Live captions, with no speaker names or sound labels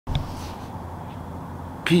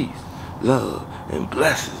peace, love, and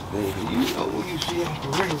blessings, baby. You know when you see I'm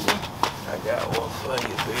parade, I got one for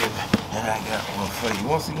you, baby. And I got one for you.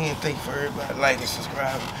 Once again, thank you for everybody liking,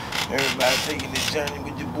 subscribing, everybody taking this journey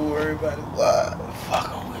with your boy, everybody what?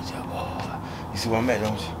 Fucking with your boy. You see where I'm at,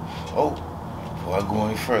 don't you? Oh, before I go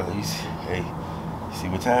any further, you see, hey, you see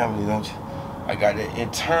what time it is, don't you? I got that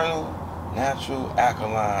internal, natural,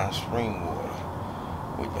 alkaline spring water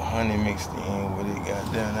with the honey mixed in with it,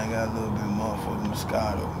 goddamn. I got a little bit of motherfucking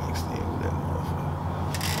Moscato mixed in with that motherfucker.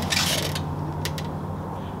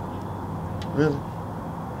 Really?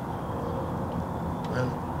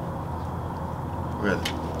 Really? Really?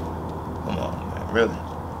 Come on, man. Really?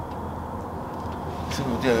 See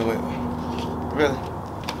what the other way. Really?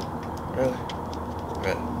 Really?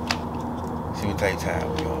 Really? See what type of time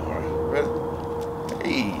we on, right? Really?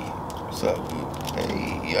 Hey, what's up, dude?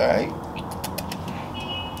 Hey, you alright?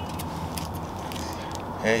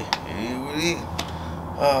 Hey, it is what it is.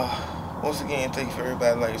 Once again, thank you for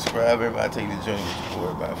everybody like, subscribe, everybody take the journey with your boy,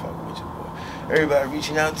 everybody fucking with your boy. Everybody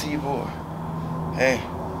reaching out to your boy. Hey,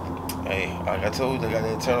 like I told you, I got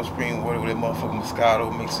that internal spring water with that motherfucking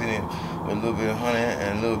Moscato, mix it in with a little bit of honey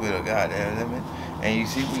and a little bit of goddamn lemon. And you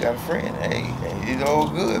see, we got a friend. Hey, it's all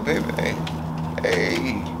good, baby.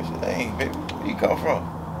 Hey, what's your name, baby? Where you come from?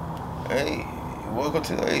 Hey, welcome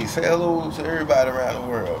to, hey, say hello to everybody around the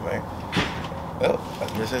world, man. Well, I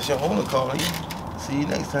guess that's your owner calling you. See you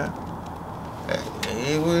next time.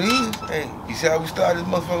 Hey, what it is. Hey, you see how we started this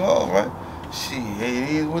motherfucker off, right? Shit, hey, it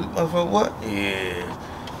is what the motherfucker what? Yeah.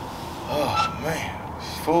 Oh, man.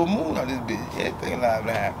 It's full moon on this bitch. Everything liable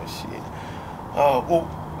to happen, shit. Oh,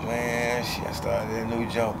 man, shit, I started that new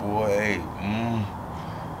jump, boy. Hey,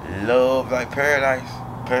 love like paradise.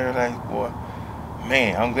 Paradise, boy.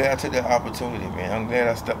 Man, I'm glad I took that opportunity, man. I'm glad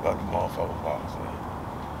I stepped out the motherfucker box, man.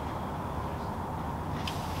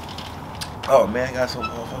 Oh man, I got some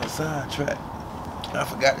motherfucking sidetrack. I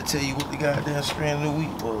forgot to tell you what the goddamn strand of the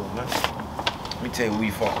week was, man. Let me tell you what we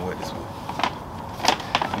fucking with this week.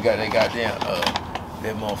 We got that goddamn,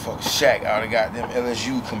 that motherfucking Shaq out of goddamn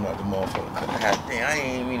LSU coming out the motherfucker. Goddamn, I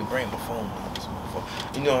ain't even mean to bring my phone on this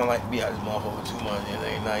motherfucker. You know I like to be out this motherfucker too much and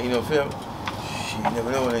every night, you know, feel me? Shit, you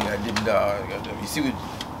never know when they got different dogs. You see what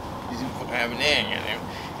fucking happening there, goddamn.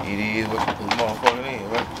 It is what the motherfucker is,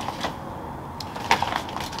 right?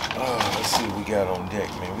 Let's see what we got on deck,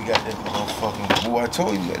 man. We got that motherfucking boy. I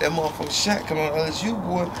told you, we got that motherfucking Shaq coming on LSU,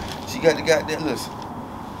 boy. She got the goddamn, listen.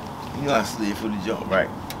 You know I slid for the jump, right?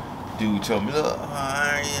 Dude told me, look,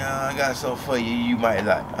 I got something for you you might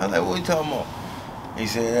like. I was like, what you talking about? He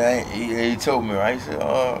said, he told me, right? He said,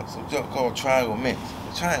 some junk called Triangle Mints.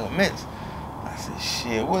 Triangle Mints? I said,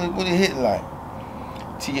 shit, what it hit like?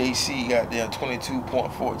 THC goddamn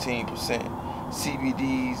 22.14%.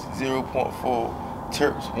 CBDs 0.4.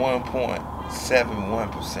 Terps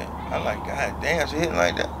 1.71%. I'm like, god damn, she hitting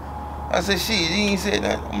like that. I said, shit, he ain't said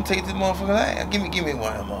that. I'm gonna take this motherfucker out. Give me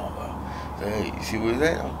one of them motherfuckers. So, hey, you see what it's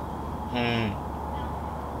at?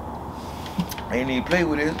 I ain't even play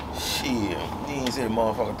with it. Shit, he ain't said the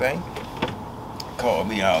motherfucker thing. Called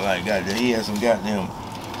me out like goddamn. He had some goddamn,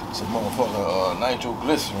 some motherfucker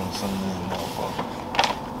nitroglycerin or something in the motherfucker.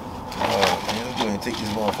 Man, I'm going to take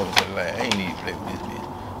this motherfucker to the lab. I ain't need to play with this bitch.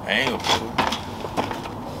 I ain't gonna play with it.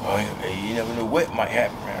 Oh, hey, you never know what might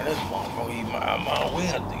happen around this motherfucker. He might win,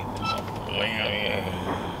 I think. This motherfucker.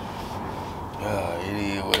 It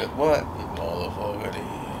is what this motherfucker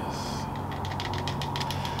is.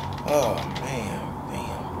 Oh, man.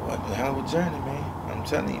 Damn, what the hell of a journey, man. I'm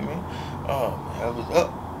telling you, man. Oh, man, I was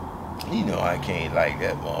up. You know I can't like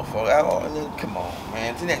that motherfucker. Come on,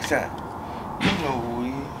 man. Till next time. You know who he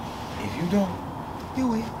is. If you don't, you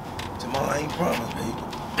will. Tomorrow I ain't promised, baby.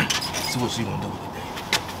 So what you gonna do today?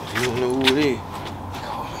 You don't know who it is.